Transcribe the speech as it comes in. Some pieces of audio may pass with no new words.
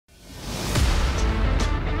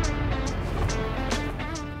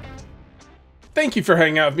Thank you for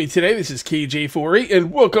hanging out with me today. This is KJ4E,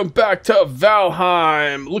 and welcome back to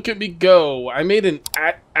Valheim. Look at me go. I made an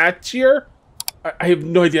attir. I have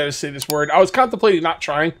no idea how to say this word. I was contemplating not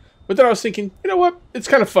trying, but then I was thinking, you know what? It's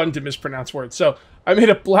kind of fun to mispronounce words. So I made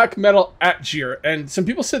a black metal attir, and some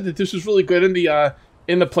people said that this was really good in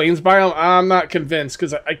the plains biome. I'm not convinced,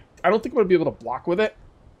 because I don't think I'm going to be able to block with it.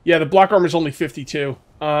 Yeah, the block armor is only 52.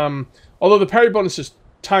 Although the parry bonus is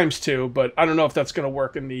 ×2, but I don't know if that's going to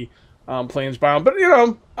work in the plains biome. But, you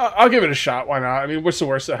know, I'll give it a shot. Why not? I mean, what's the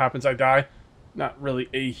worst that happens? I die. Not really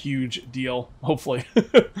a huge deal, hopefully.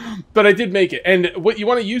 But I did make it. And what you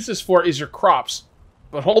want to use this for is your crops.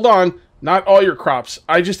 But hold on, not all your crops.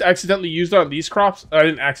 I just accidentally used it on these crops. I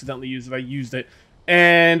didn't accidentally use it, I used it.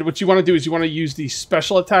 And what you want to do is you want to use the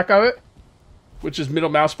special attack of it, which is middle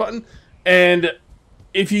mouse button. And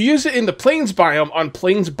if you use it in the plains biome, on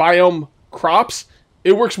plains biome crops,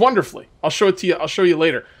 it works wonderfully. I'll show it to you. I'll show you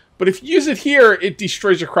later. But if you use it here, it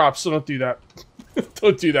destroys your crops, so don't do that.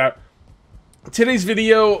 Don't do that. Today's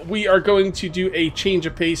video, we are going to do a change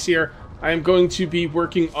of pace here. I am going to be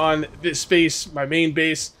working on this base, my main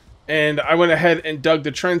base, and I went ahead and dug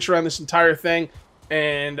the trench around this entire thing,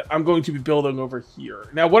 and I'm going to be building over here.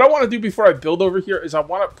 Now, what I want to do before I build over here is I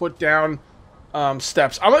want to put down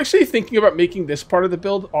steps. I'm actually thinking about making this part of the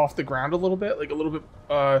build off the ground a little bit, like a little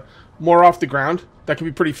bit more off the ground. That could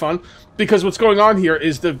be pretty fun, because what's going on here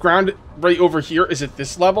is the ground right over here is at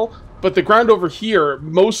this level, but the ground over here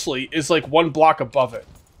mostly is like one block above it,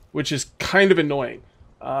 which is kind of annoying.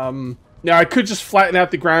 Now I could just flatten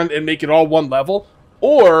out the ground and make it all one level,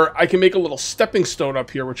 or I can make a little stepping stone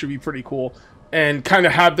up here, which would be pretty cool, and kind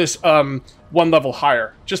of have this one level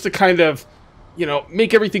higher, just to kind of, you know,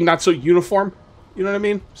 make everything not so uniform. You know what I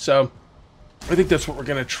mean? So I think that's what we're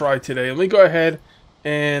going to try today. Let me go ahead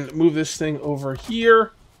and move this thing over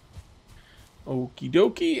here. Okie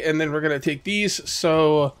dokie. And then we're going to take these.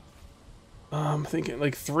 So I'm thinking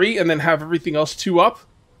like 3, and then have everything else 2 up.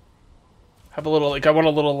 Have a little, like, I want a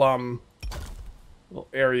little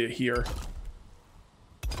area here.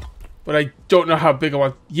 But I don't know how big I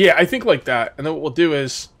want. Yeah, I think like that. And then what we'll do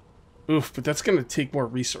is, oof, but that's going to take more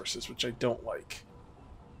resources, which I don't like.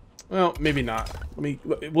 Well, maybe not.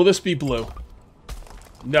 Will this be blue?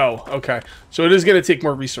 No. Okay. So it is going to take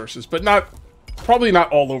more resources, but probably not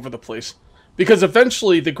all over the place, because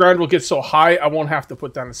eventually the ground will get so high I won't have to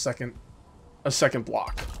put down a second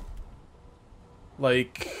block.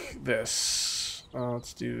 Like this.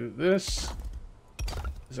 Let's do this.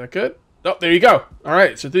 Is that good? Oh, there you go. All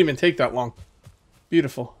right. So it didn't even take that long.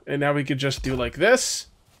 Beautiful. And now we could just do like this.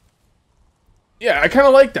 Yeah, I kind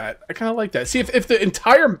of like that. I kind of like that. See, if the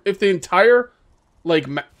entire like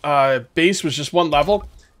base was just one level,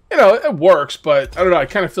 you know, it works. But I don't know. I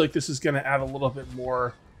kind of feel like this is going to add a little bit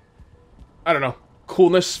more, I don't know,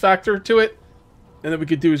 coolness factor to it. And then we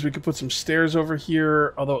could do is we could put some stairs over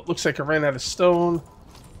here. Although it looks like I ran out of stone.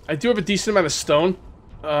 I do have a decent amount of stone,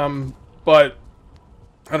 but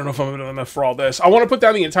I don't know if I'm going to have enough for all this. I want to put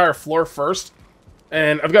down the entire floor first.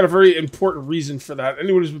 And I've got a very important reason for that.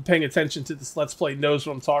 Anyone who's been paying attention to this Let's Play knows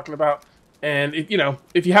what I'm talking about. And,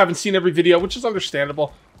 if you haven't seen every video, which is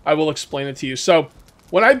understandable, I will explain it to you. So,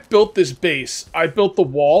 when I built this base, I built the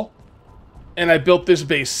wall, and I built this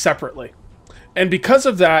base separately. And because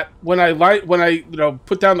of that, when I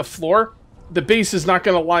put down the floor, the base is not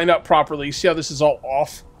going to line up properly. You see how this is all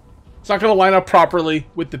off? It's not going to line up properly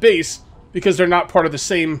with the base, because they're not part of the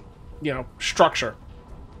same, structure.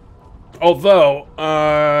 Although,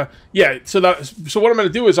 yeah, so what I'm going to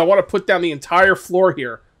do is I want to put down the entire floor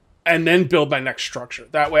here and then build my next structure.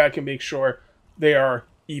 That way I can make sure they are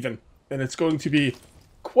even. And it's going to be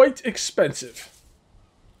quite expensive.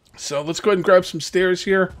 So let's go ahead and grab some stairs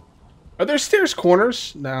here. Are there stairs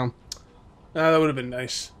corners? No. That would have been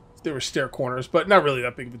nice if there were stair corners, but not really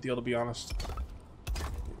that big of a deal, to be honest. There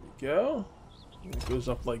we go. It goes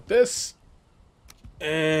up like this.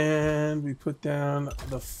 And we put down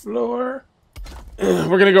the floor. We're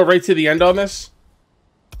going to go right to the end on this.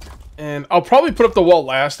 And I'll probably put up the wall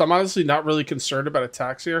last. I'm honestly not really concerned about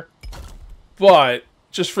attacks here. But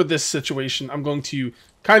just for this situation, I'm going to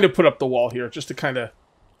kind of put up the wall here. Just to kind of,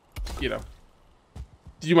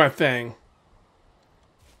 do my thing.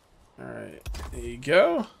 Alright, there you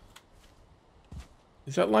go.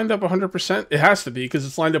 Is that lined up 100%? It has to be, because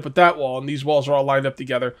it's lined up with that wall, and these walls are all lined up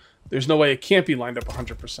together. There's no way it can't be lined up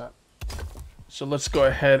 100%. So let's go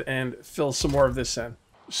ahead and fill some more of this in.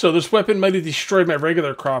 So this weapon might have destroyed my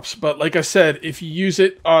regular crops, but like I said, if you use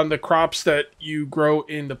it on the crops that you grow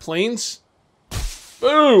in the plains,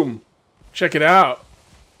 boom! Check it out.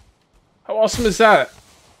 How awesome is that?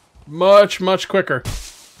 Much, much quicker.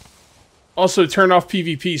 Also, turn off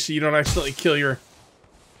PvP so you don't accidentally kill your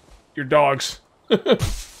dogs.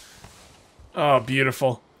 Oh,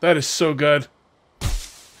 beautiful. That is so good.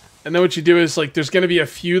 And then what you do is, like, there's going to be a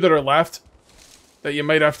few that are left that you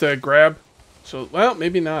might have to grab. So, well,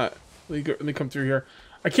 maybe not. Let me come through here.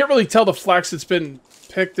 I can't really tell the flax that's been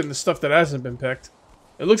picked and the stuff that hasn't been picked.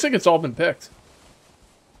 It looks like it's all been picked.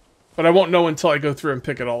 But I won't know until I go through and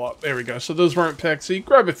pick it all up. There we go. So those weren't picked. So you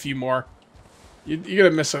grab a few more. You're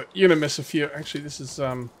gonna miss a few. Actually, this is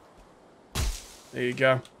there you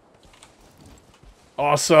go.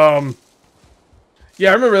 Awesome. Yeah,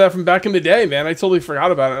 I remember that from back in the day, man. I totally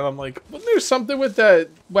forgot about it. And I'm like, wasn't there something with that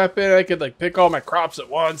weapon? I could like pick all my crops at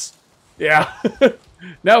once. Yeah.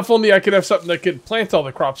 Now if only I could have something that could plant all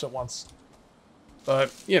the crops at once.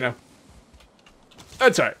 But, you know.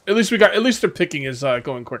 That's alright. At least the picking is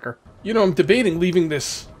going quicker. You know, I'm debating leaving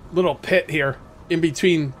this little pit here in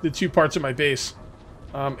between the two parts of my base.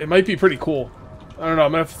 It might be pretty cool. I don't know.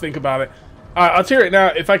 I'm going to have to think about it. I'll tell you right now,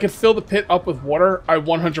 if I could fill the pit up with water, I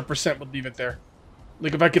 100% would leave it there.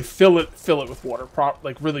 Like, if I could fill it with water.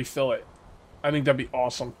 Like, really fill it. I think that'd be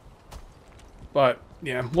awesome. But,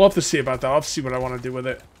 yeah, we'll have to see about that. I'll have to see what I want to do with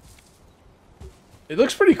it. It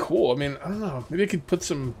looks pretty cool. I mean, I don't know. Maybe I could put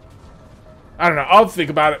some... I don't know. I'll think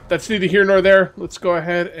about it. That's neither here nor there. Let's go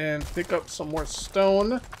ahead and pick up some more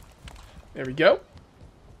stone. There we go.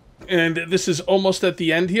 And this is almost at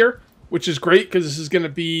the end here, which is great because this is going to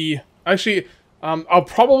be... Actually, I'll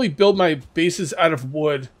probably build my bases out of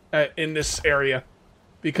wood in this area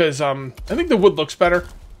because I think the wood looks better.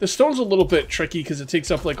 The stone's a little bit tricky because it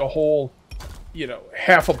takes up like a whole, you know,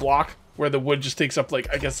 half a block, where the wood just takes up like,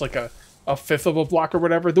 I guess, like a fifth of a block or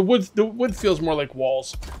whatever. The wood feels more like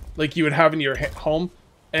walls, like you would have in your home,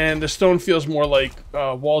 and the stone feels more like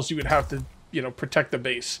walls you would have to, you know, protect the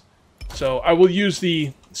base. So I will use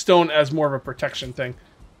the stone as more of a protection thing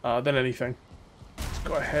than anything. Let's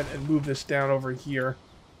go ahead and move this down over here.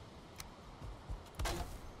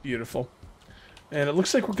 Beautiful. And it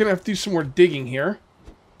looks like we're going to have to do some more digging here.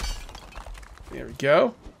 There we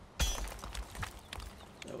go.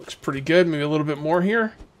 That looks pretty good. Maybe a little bit more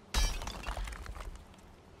here.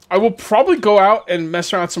 I will probably go out and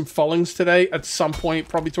mess around with some Fullings today at some point,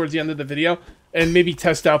 probably towards the end of the video, and maybe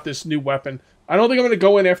test out this new weapon. I don't think I'm going to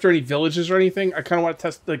go in after any villages or anything. I kind of want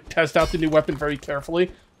to test out the new weapon very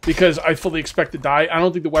carefully, because I fully expect to die. I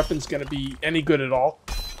don't think the weapon's going to be any good at all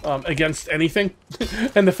against anything.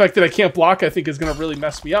 And the fact that I can't block, I think, is going to really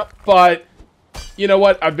mess me up. But, you know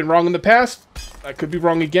what? I've been wrong in the past. I could be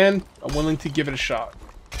wrong again. I'm willing to give it a shot.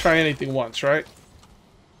 Try anything once, right?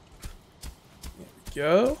 There we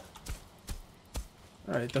go.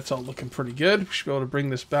 Alright, that's all looking pretty good. We should be able to bring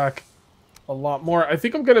this back a lot more. I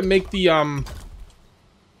think I'm going to make the,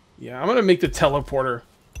 yeah, I'm going to make the teleporter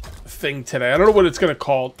thing today. I don't know what it's going to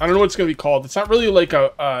call. I don't know what it's going to be called. It's not really like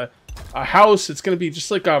a house. It's going to be just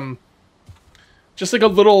like a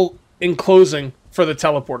little enclosing for the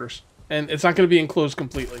teleporters, and it's not going to be enclosed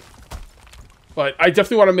completely. But I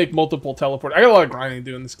definitely want to make multiple teleporters. I got a lot of grinding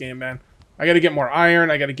to do in this game, man. I got to get more iron.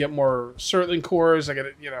 I got to get more Surtling cores. I got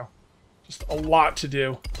to, you know, just a lot to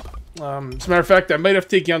do. As a matter of fact, I might have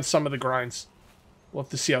to take you on some of the grinds. We'll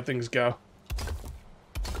have to see how things go.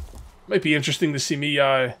 Might be interesting to see me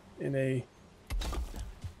in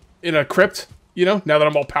a crypt, you know, now that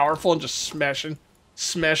I'm all powerful and just smashing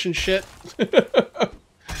shit. It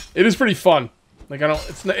is pretty fun. Like,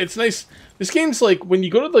 it's nice. This game's like, when you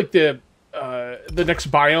go to like the next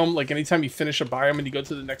biome, like anytime you finish a biome and you go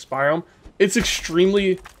to the next biome, it's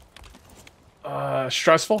extremely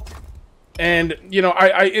stressful. And, you know,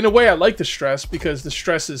 I in a way I like the stress, because the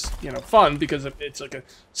stress is, you know, fun, because it's like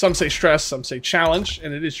some say stress, some say challenge,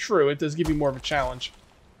 and it is true, it does give you more of a challenge.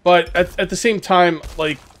 But at the same time,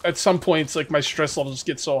 like, at some points, like, my stress levels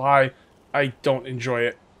get so high, I don't enjoy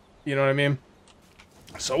it. You know what I mean?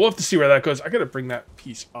 So we'll have to see where that goes. I gotta bring that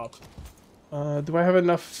piece up. Do I have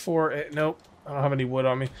enough for it? Nope. I don't have any wood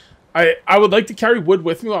on me. I would like to carry wood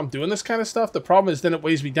with me while I'm doing this kind of stuff. The problem is then it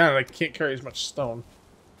weighs me down and I can't carry as much stone.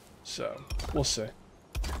 So, we'll see.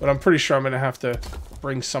 But I'm pretty sure I'm going to have to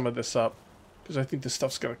bring some of this up, because I think this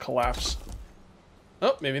stuff's going to collapse.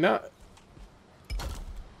 Oh, maybe not.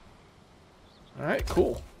 Alright,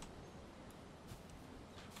 cool.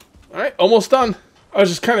 Alright, almost done. I was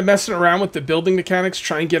just kind of messing around with the building mechanics,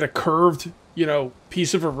 trying to get a curved, you know,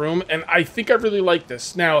 piece of a room, and I think I really like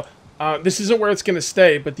this. Now, this isn't where it's going to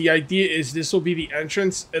stay, but the idea is this will be the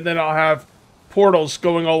entrance, and then I'll have portals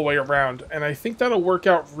going all the way around, and I think that'll work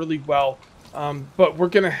out really well. But we're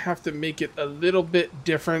gonna have to make it a little bit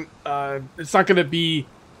different. It's not gonna be,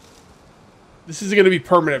 this isn't gonna be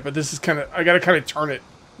permanent, but this is kind of, I gotta kind of turn it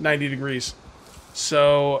 90 degrees.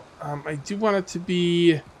 So I do want it to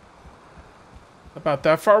be about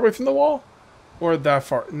that far away from the wall, or that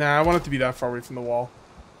far. Nah, I want it to be that far away from the wall,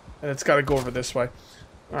 and it's got to go over this way.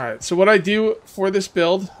 All right. So what I do for this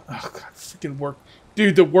build? Oh god, freaking work,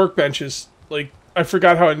 dude. The workbenches. Like I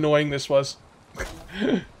forgot how annoying this was.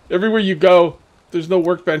 Everywhere you go, there's no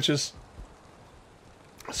workbenches.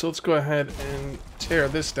 So let's go ahead and tear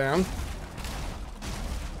this down.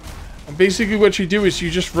 And basically what you do is you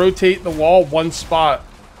just rotate the wall one spot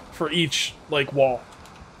for each, like, wall.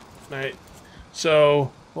 Right?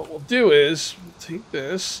 So what we'll do is we'll take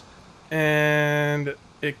this and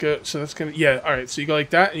it goes, so that's gonna, yeah, alright, so you go like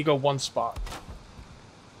that and you go one spot.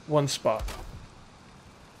 One spot.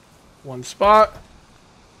 One spot.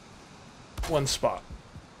 One spot.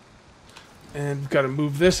 And we've got to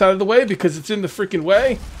move this out of the way because it's in the freaking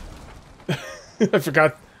way. I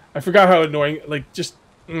forgot how annoying, like, just,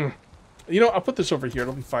 You know, I'll put this over here.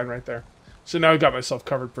 It'll be fine right there. So now I've got myself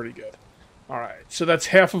covered pretty good. Alright, so that's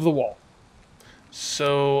half of the wall.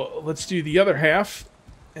 So let's do the other half.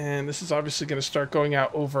 And this is obviously going to start going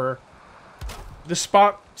out over this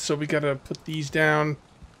spot. So we got to put these down.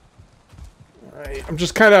 Alright, I'm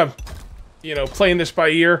just kind of, you know, playing this by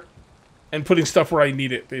ear and putting stuff where I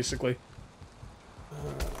need it, basically.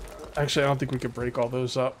 Actually, I don't think we could break all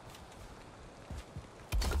those up.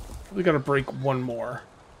 We got to break one more.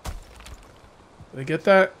 Did I get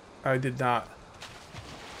that? I did not.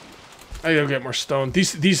 I gotta get more stone.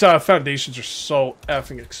 These foundations are so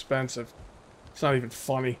effing expensive. It's not even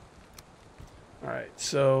funny. Alright,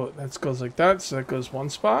 so that goes like that. So that goes one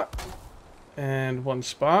spot. And one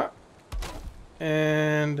spot.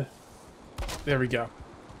 And there we go.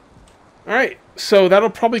 Alright, so that'll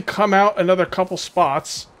probably come out another couple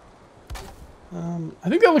spots. I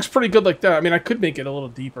think that looks pretty good like that. I mean, I could make it a little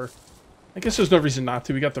deeper. I guess there's no reason not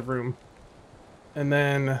to. We got the room. And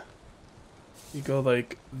then you go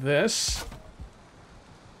like this,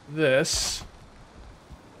 this,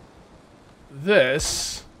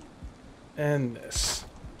 this, and this.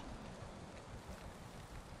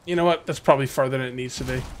 You know what? That's probably farther than it needs to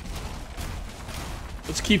be.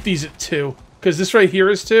 Let's keep these at 2. Because this right here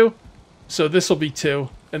is 2. So this will be 2.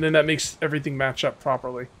 And then that makes everything match up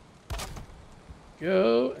properly.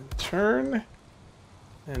 Go and turn.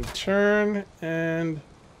 And turn. And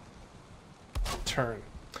turn.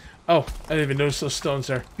 Oh, I didn't even notice those stones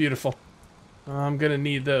there. Beautiful. I'm going to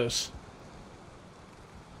need those.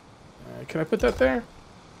 Can I put that there?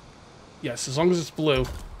 Yes, as long as it's blue,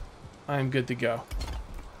 I'm good to go.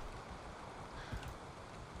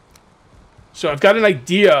 So I've got an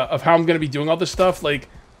idea of how I'm going to be doing all this stuff. Like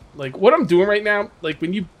what I'm doing right now, like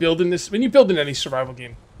when you build in any survival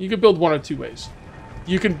game, you can build one of two ways.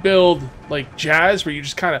 You can build like jazz, where you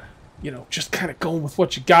just kind of, you know, just kind of going with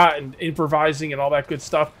what you got and improvising and all that good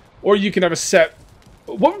stuff. Or you can have a set,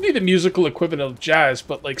 what would be the musical equivalent of jazz,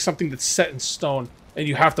 but like something that's set in stone and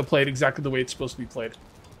you have to play it exactly the way it's supposed to be played.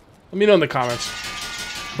 Let me know in the comments.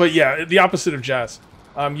 But yeah, the opposite of jazz.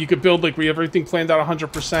 You could build like we have everything planned out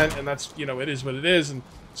 100%, and that's, you know, it is what it is. And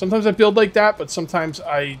sometimes I build like that, but sometimes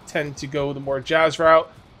I tend to go the more jazz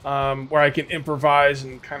route, where I can improvise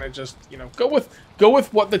and kind of just, you know, go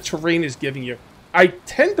with what the terrain is giving you. I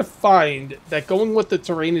tend to find that going with the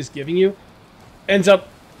terrain is giving you ends up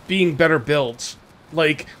being better builds.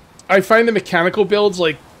 Like, I find the mechanical builds,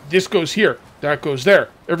 like, this goes here, that goes there,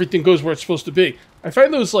 everything goes where it's supposed to be. I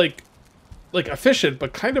find those, like efficient,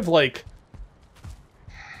 but kind of, like,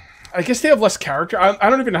 I guess they have less character. I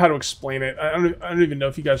don't even know how to explain it. I don't even know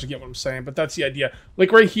if you guys will get what I'm saying, but that's the idea.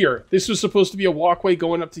 Like, right here, this was supposed to be a walkway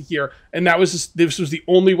going up to here, and this was the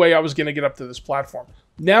only way I was going to get up to this platform.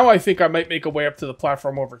 Now I think I might make a way up to the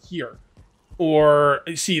platform over here. Or,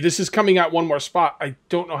 see, this is coming out one more spot. I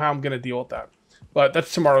don't know how I'm going to deal with that. But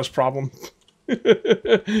that's tomorrow's problem.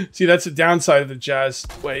 See, that's the downside of the jazz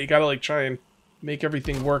way. You got to, like, try and make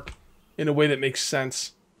everything work in a way that makes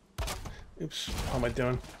sense. Oops, how am I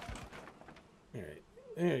doing? All right,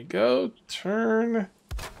 there you go. Turn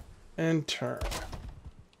and turn.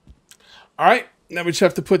 All right, now we just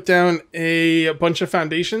have to put down a bunch of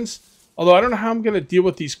foundations. Although I don't know how I'm going to deal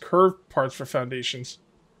with these curved parts for foundations.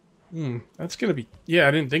 That's going to be... Yeah,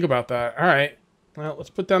 I didn't think about that. All right. Well, let's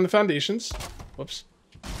put down the foundations. Whoops.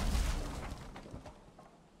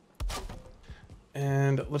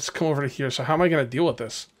 And let's come over to here. So how am I going to deal with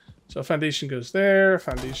this? So foundation goes there.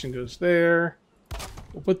 Foundation goes there.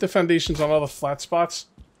 We'll put the foundations on all the flat spots.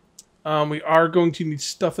 We are going to need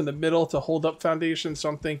stuff in the middle to hold up foundations. So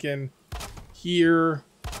I'm thinking here,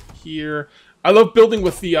 here. I love building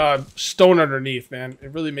with the stone underneath, man.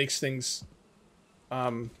 It really makes things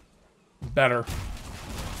better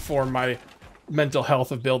for my mental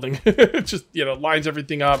health of building. It just, you know, lines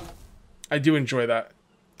everything up. I do enjoy that.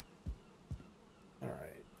 All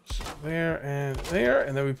right, so there,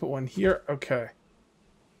 and then we put one here. Okay.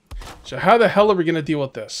 So how the hell are we gonna deal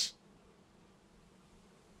with this?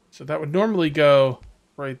 So that would normally go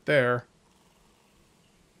right there.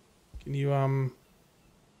 Can you, oh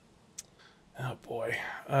boy.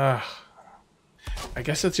 I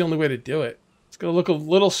guess that's the only way to do it. It's gonna look a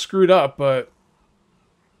little screwed up, but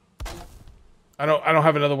I don't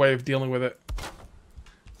have another way of dealing with it.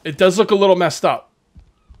 It does look a little messed up,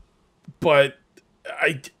 but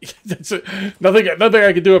that's nothing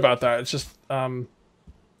I can do about that. It's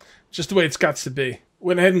just the way it's got to be.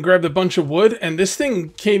 Went ahead and grabbed a bunch of wood, and this thing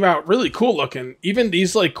came out really cool looking. Even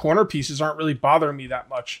these like corner pieces aren't really bothering me that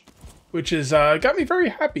much, which is got me very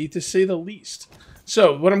happy to say the least.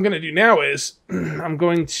 So what I'm going to do now is I'm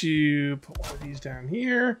going to put one of these down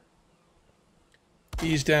here,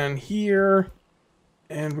 these down here,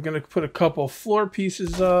 and we're going to put a couple floor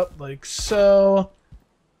pieces up like so,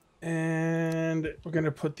 and we're going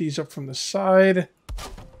to put these up from the side.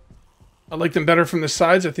 I like them better from the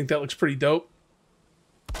sides. I think that looks pretty dope.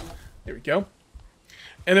 There we go.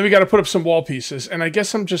 And then we got to put up some wall pieces. And I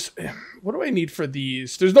guess I'm just... What do I need for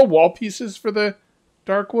these? There's no wall pieces for the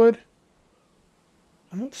Darkwood.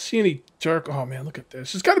 I don't see any dark... Oh, man, look at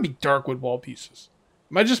this. There's got to be Darkwood wall pieces.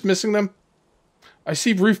 Am I just missing them? I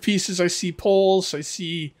see roof pieces. I see poles. I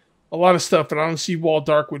see a lot of stuff, but I don't see wall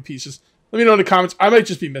Darkwood pieces. Let me know in the comments. I might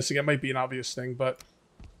just be missing. It might be an obvious thing, but...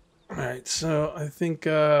 Alright, so I think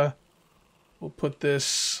we'll put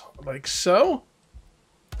this like so.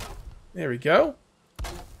 There we go.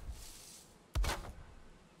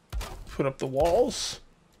 Put up the walls.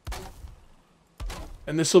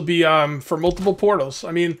 And this will be for multiple portals.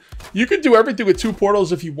 I mean, you could do everything with 2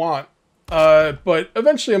 portals if you want. But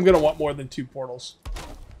eventually I'm going to want more than 2 portals.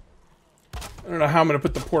 I don't know how I'm going to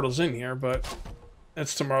put the portals in here, but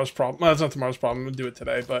that's tomorrow's problem. Well, that's not tomorrow's problem. I'm going to do it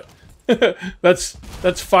today, but that's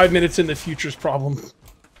 5 minutes in the future's problem.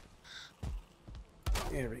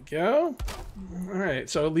 There we go. All right,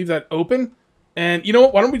 so leave that open. And you know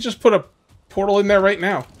what? Why don't we just put a portal in there right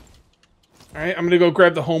now? All right, I'm gonna go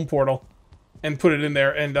grab the home portal and put it in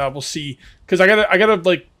there, and we'll see. Because I gotta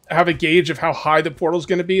like have a gauge of how high the portal's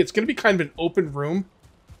gonna be. It's gonna be kind of an open room.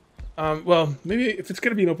 Well, maybe if it's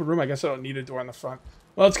gonna be an open room, I guess I don't need a door on the front.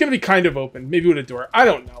 Well, it's gonna be kind of open, maybe with a door. I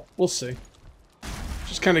don't know. We'll see.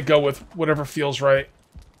 Just kind of go with whatever feels right.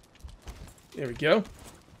 There we go.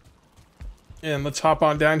 And let's hop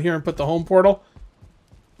on down here and put the home portal.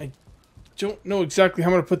 I don't know exactly how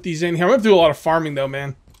I'm going to put these in here. I'm going to do a lot of farming, though,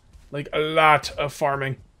 man. Like, a lot of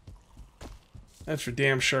farming. That's for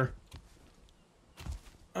damn sure.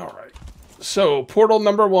 Alright. So, portal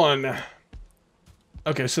number 1.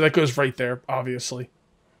 Okay, so that goes right there, obviously.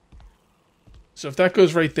 So if that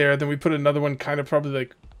goes right there, then we put another one kind of probably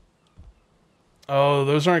like... Oh,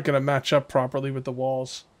 those aren't going to match up properly with the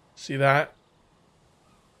walls. See that?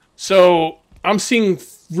 So... I'm seeing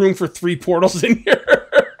room for 3 portals in here.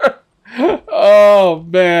 Oh,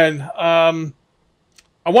 man. I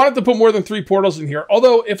wanted to put more than 3 portals in here.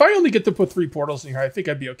 Although, if I only get to put 3 portals in here, I think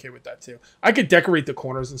I'd be okay with that, too. I could decorate the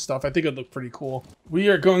corners and stuff. I think it'd look pretty cool. We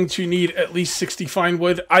are going to need at least 60 fine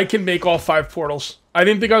wood. I can make all 5 portals. I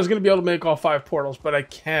didn't think I was going to be able to make all 5 portals, but I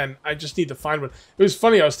can. I just need to find wood. It was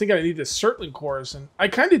funny. I was thinking I need the Surtling cores, and I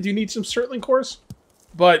kind of do need some Surtling cores.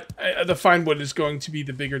 But the fine wood is going to be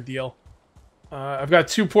the bigger deal. I've got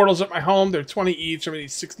 2 portals at my home. They're 20 each. I'm going to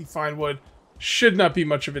need 60 fine wood. Should not be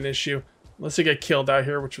much of an issue. Unless I get killed out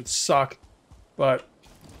here, which would suck. But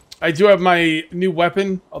I do have my new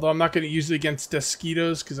weapon. Although I'm not going to use it against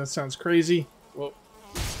mosquitoes because that sounds crazy. Whoa.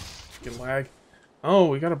 Freaking lag. Oh,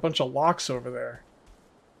 we got a bunch of locks over there.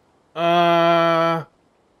 I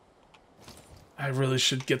really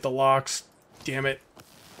should get the locks. Damn it.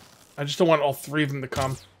 I just don't want all 3 of them to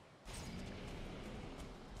come.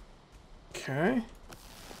 Okay.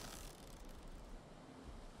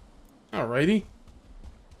 Alrighty.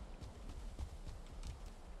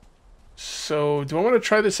 So, do I want to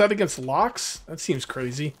try this out against locks? That seems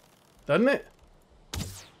crazy, doesn't it?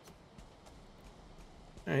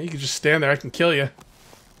 Right, you can just stand there. I can kill you.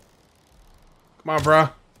 Come on, bro.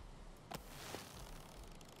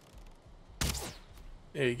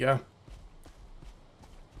 There you go.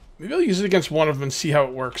 Maybe I'll use it against one of them and see how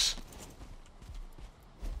it works.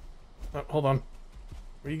 Oh, hold on.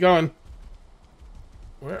 Where are you going?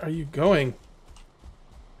 Where are you going?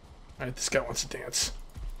 Alright, this guy wants to dance.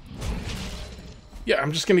 Yeah,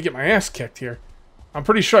 I'm just gonna get my ass kicked here. I'm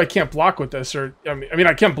pretty sure I can't block with this, or... I mean,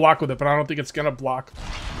 I can block with it, but I don't think it's gonna block.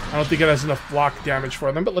 I don't think it has enough block damage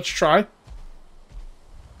for them, but let's try.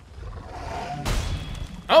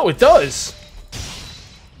 Oh, it does.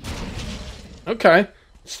 Okay.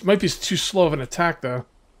 This might be too slow of an attack, though.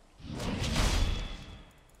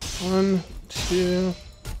 1, 2.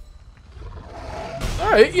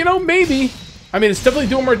 Alright, you know, maybe. I mean, it's definitely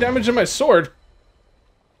doing more damage than my sword.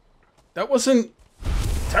 That wasn't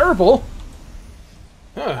terrible.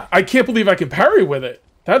 Huh. I can't believe I can parry with it.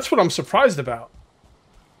 That's what I'm surprised about.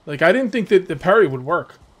 Like, I didn't think that the parry would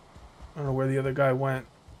work. I don't know where the other guy went.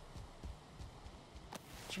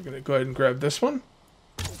 So we're going to go ahead and grab this one.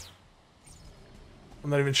 I'm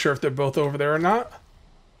not even sure if they're both over there or not.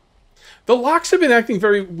 The locks have been acting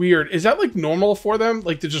very weird. Is that, like, normal for them?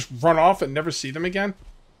 Like, to just run off and never see them again?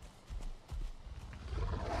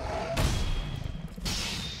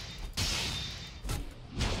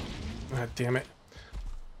 God damn it.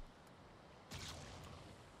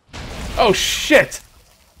 Oh, shit!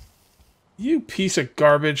 You piece of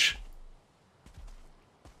garbage.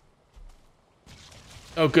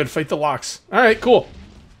 Oh, good. Fight the locks. Alright, cool.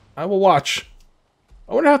 I will watch.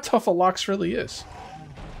 I wonder how tough a locks really is.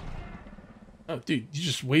 Oh, dude, you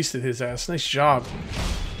just wasted his ass. Nice job.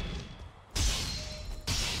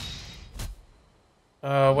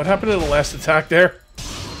 What happened to the last attack there?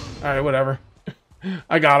 Alright, whatever.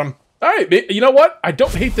 I got him. Alright, you know what? I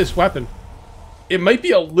don't hate this weapon. It might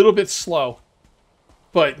be a little bit slow.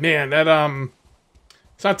 But, man, that,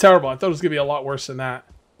 it's not terrible. I thought it was going to be a lot worse than that.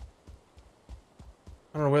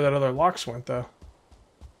 I don't know where that other locks went, though.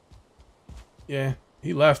 Yeah,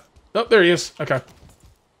 he left. Oh, there he is. Okay.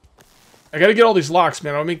 I gotta get all these locks,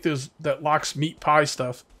 man. I'll make that locks meat pie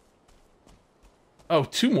stuff. Oh,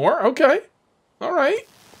 2 more? Okay. Alright.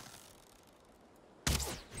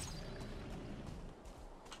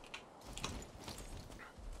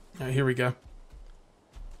 Alright, here we go.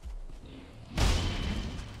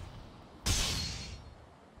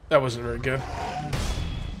 That wasn't very good.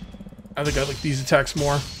 I think I like these attacks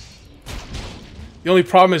more. The only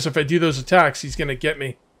problem is if I do those attacks, he's gonna get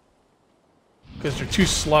me. Because they're too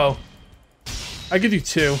slow. I could do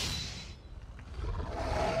 2.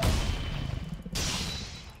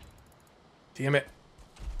 Damn it.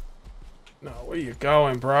 No, where are you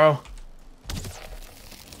going, bro?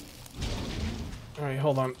 Alright,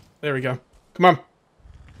 hold on. There we go. Come on.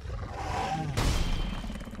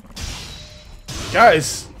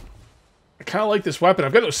 Guys, I kind of like this weapon.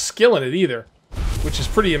 I've got no skill in it either, which is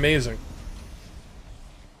pretty amazing.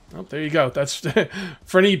 Oh, there you go. That's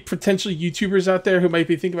for any potential YouTubers out there who might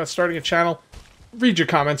be thinking about starting a channel. Read your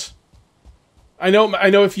comments. I know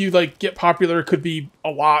if you like get popular, it could be a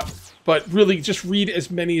lot, but really just read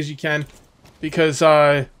as many as you can, because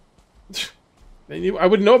I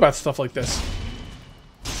wouldn't know about stuff like this.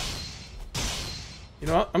 You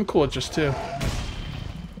know what? I'm cool with just 2.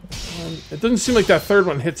 It doesn't seem like that third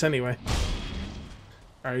one hits anyway.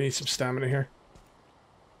 Alright, I need some stamina here.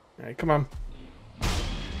 Alright, come on.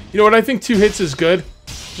 You know what? I think 2 hits is good,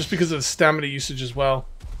 just because of the stamina usage as well.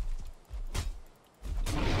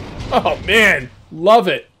 Oh, man. Love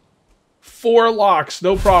it. 4 locks,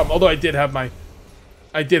 no problem. Although I did have my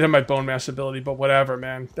bone mass ability, but whatever,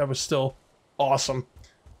 man. That was still awesome.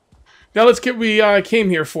 Now let's get what we came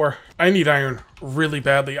here for. I need iron really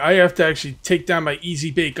badly. I have to actually take down my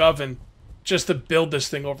easy bake oven just to build this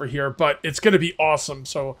thing over here, but it's going to be awesome,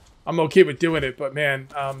 so I'm okay with doing it. But man,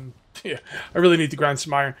 yeah, I really need to grind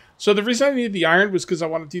some iron. So the reason I needed the iron was because I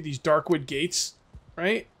want to do these Darkwood gates,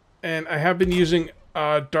 right? And I have been using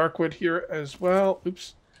Darkwood here as well.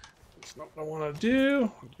 Oops. That's not what I want to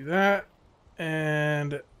do. I'll do that.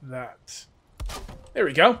 And that. There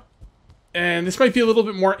we go. And this might be a little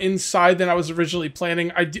bit more inside than I was originally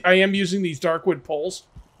planning. I am using these Darkwood poles.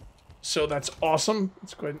 So that's awesome.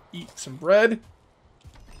 Let's go ahead and eat some bread.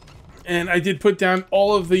 And I did put down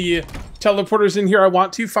all of the teleporters in here I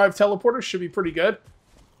want to. 5 teleporters should be pretty good.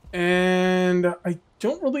 And I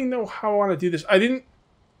don't really know how I want to do this. I didn't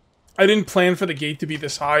plan for the gate to be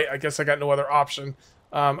this high. I guess I got no other option.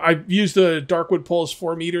 I used the Darkwood poles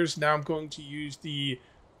 4 meters. Now I'm going to use the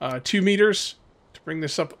 2 meters to bring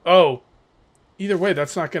this up. Oh, either way,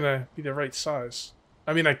 that's not going to be the right size.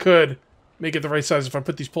 I mean, I could make it the right size if I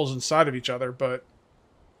put these poles inside of each other, but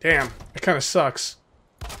damn, it kind of sucks.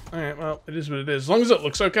 Alright, well, it is what it is. As long as it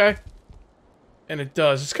looks okay. And it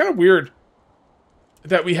does. It's kind of weird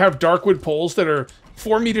that we have Darkwood poles that are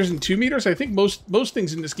 4 meters and 2 meters. I think most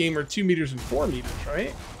things in this game are 2 meters and 4 meters,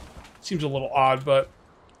 right? Seems a little odd, but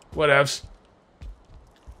whatevs.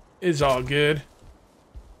 It's all good.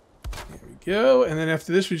 There we go. And then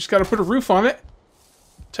after this, we just got to put a roof on it.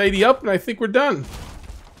 Tidy up, and I think we're done.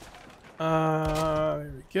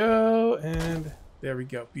 There we go. And there we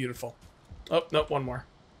go. Beautiful. Oh, no, one more.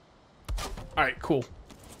 Alright, cool.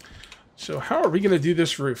 So how are we going to do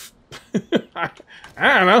this roof? I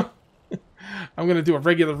don't know. I'm going to do a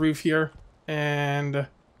regular roof here. And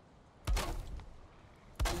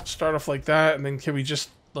start off like that. And then can we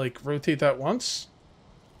just, like, rotate that once?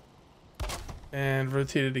 And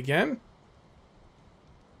rotate it again?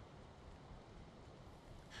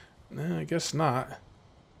 No, I guess not.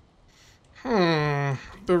 The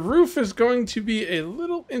roof is going to be a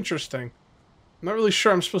little interesting. I'm not really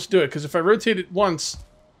sure I'm supposed to do it, because if I rotate it once,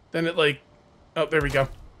 then it, like... Oh, there we go.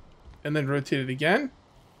 And then rotate it again.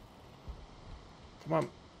 Come on.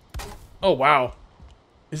 Oh, wow.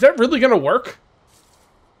 Is that really going to work?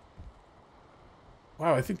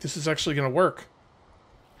 Wow, I think this is actually going to work.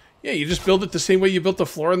 Yeah, you just build it the same way you built the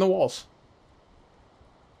floor and the walls.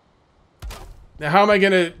 Now, how am I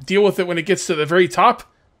going to deal with it when it gets to the very top?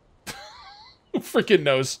 Who freaking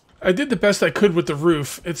knows? I did the best I could with the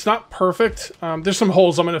roof. It's not perfect. There's some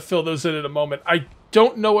holes. I'm going to fill those in a moment. I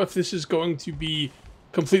don't know if this is going to be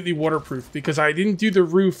completely waterproof because I didn't do the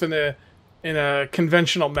roof in a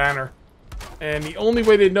conventional manner. And the only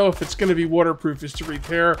way to know if it's going to be waterproof is to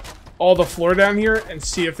repair all the floor down here and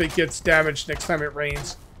see if it gets damaged next time it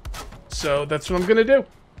rains. So that's what I'm going to do.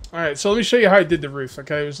 Alright, so let me show you how I did the roof.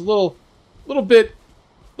 Okay, it was a little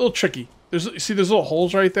tricky. See, there's little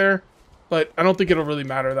holes right there, but I don't think it'll really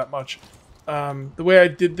matter that much. The way I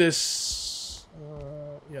did this,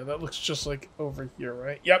 yeah, that looks just like over here,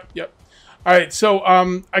 right? Yep. Alright, so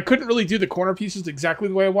I couldn't really do the corner pieces exactly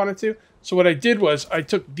the way I wanted to. So what I did was I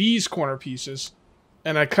took these corner pieces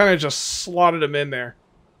and I kind of just slotted them in there.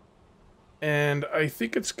 And I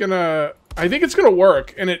think it's gonna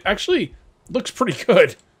work, and it actually looks pretty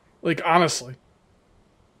good. Like, honestly.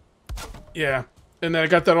 Yeah. And then I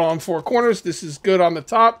got that all on 4 corners. This is good on the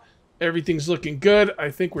top. Everything's looking good. I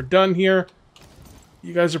think we're done here.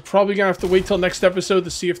 You guys are probably gonna have to wait till next episode to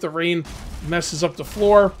see if the rain messes up the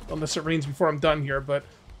floor, unless it rains before I'm done here, but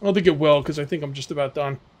I don't think it will, because I think I'm just about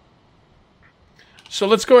done. So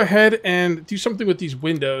let's go ahead and do something with these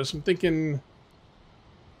windows. I'm thinking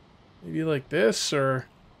maybe like this, or...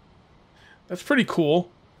 That's pretty cool.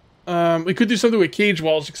 We could do something with cage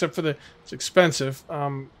walls, except for it's expensive.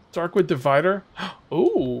 Darkwood divider.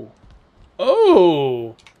 Oh!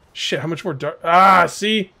 Shit, how much more dark... Ah,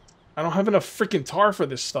 see? I don't have enough freaking tar for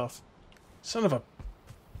this stuff. Son of a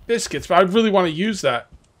biscuits, but I really want to use that.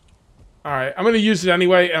 Alright, I'm going to use it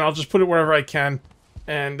anyway, and I'll just put it wherever I can.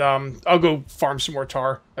 And I'll go farm some more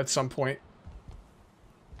tar at some point.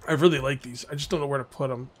 I really like these. I just don't know where to put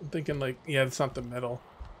them. I'm thinking, like, yeah, it's not the middle.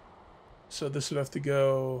 So this would have to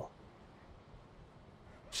go...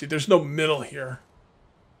 See, there's no middle here.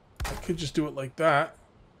 I could just do it like that.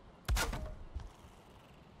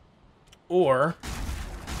 Or...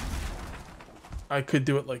 I could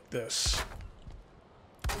do it like this.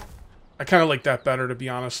 I kind of like that better, to be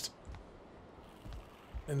honest.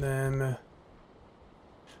 And then...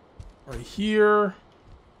 right here...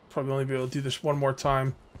 Probably only be able to do this one more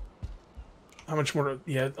time. How much more?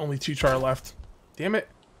 Yeah, only 2 tar left. Damn it.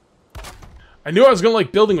 I knew I was going to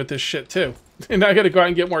like building with this shit too. And I got to go out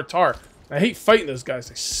and get more tar. I hate fighting those guys.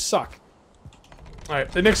 They suck.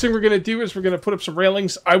 Alright, the next thing we're going to do is we're going to put up some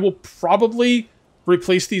railings. I will probably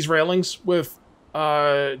replace these railings with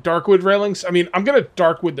Darkwood railings. I mean, I'm going to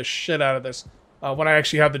Darkwood the shit out of this when I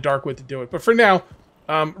actually have the Darkwood to do it. But for now,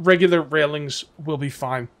 regular railings will be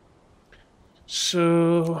fine.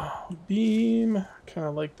 So, beam, kind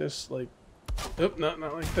of like this, like, oh, not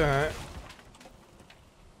like that.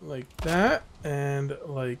 Like that, and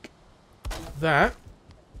like that.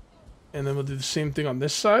 And then we'll do the same thing on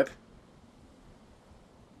this side.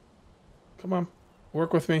 Come on,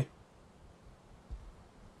 work with me.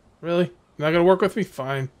 Really? You're not gonna work with me?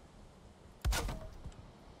 Fine.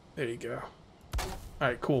 There you go.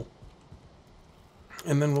 Alright, cool.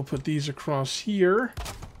 And then we'll put these across here.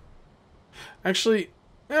 Actually,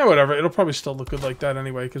 yeah, whatever. It'll probably still look good like that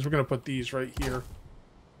anyway, because we're going to put these right here.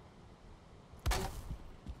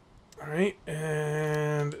 Alright,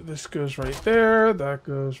 and this goes right there. That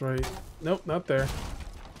goes right... Nope, not there.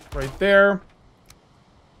 Right there.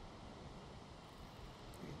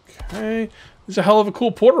 Okay. This is a hell of a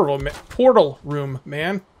cool portal room, man. Portal room,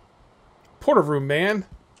 man.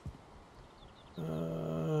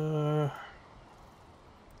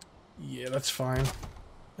 Yeah, that's fine.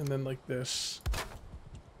 And then like this.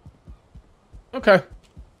 Okay.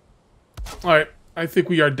 Alright, I think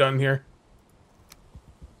we are done here.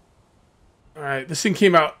 Alright, this thing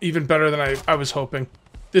came out even better than I was hoping.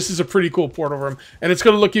 This is a pretty cool portal room. And it's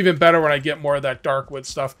going to look even better when I get more of that Darkwood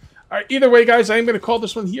stuff. Alright, either way, guys, I am going to call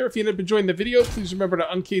this one here. If you ended up enjoying the video, please remember to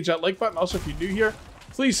uncage that like button. Also, if you're new here,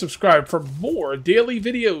 please subscribe for more daily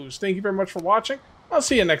videos. Thank you very much for watching. I'll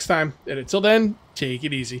see you next time. And until then, take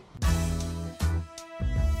it easy.